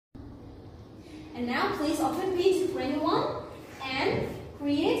And now please open page 21 and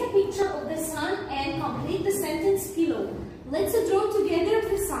create a picture of the sun and complete the sentence below. Let's draw together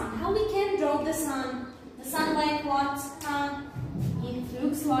the sun. How we can draw the sun? The sun like what? It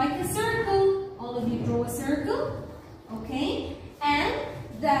looks like a circle. All of you draw a circle. Okay. And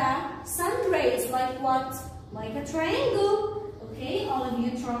the sun rays like what? Like a triangle. Okay. All of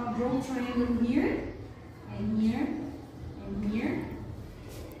you draw a triangle here and here and here.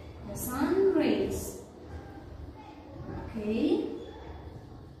 The sun rays. Okay.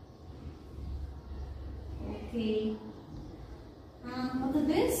 Okay. What is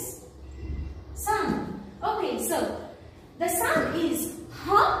this? Sun. Okay, so the sun is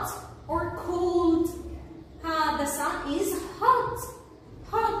hot or cold? The sun is hot.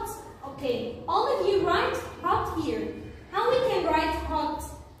 Hot. Okay. All of you write hot here. How we can write hot?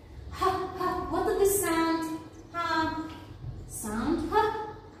 Hot, hot. What is the sound? Sound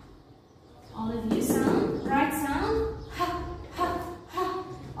hot. All of you sound. Write sound. Hot, hot, hot.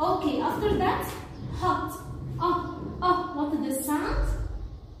 Okay. After that, hot. Oh, oh. What is the sound?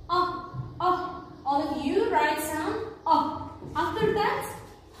 Oh, oh. All of you write sound. Oh. After that,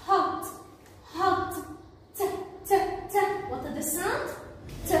 hot, hot. T, t, t. What is the sound?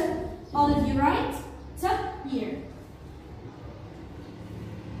 T. All of you write t here.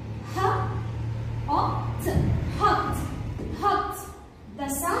 Ha, oh, t. Hot, hot. The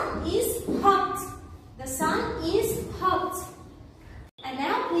sun is hot. The sun is hot. And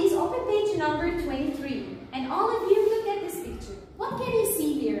now please open page number 23. And all of you look at this picture. What can you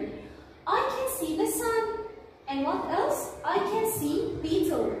see here? I can see the sun. And what else? I can see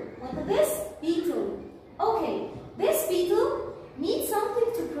beetle. What is this? Beetle. Okay, this beetle needs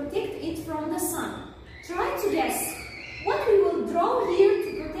something to protect it from the sun. Try to guess what we will draw here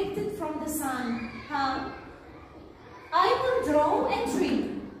to protect it from the sun. I will draw a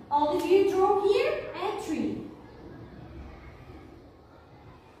tree. All of you draw here a tree.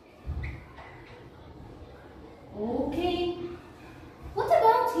 Okay. What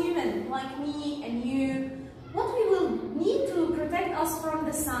about human like me and you? What we will need to protect us from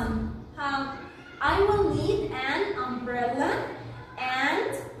the sun? I will need an umbrella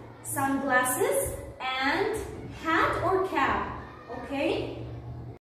and sunglasses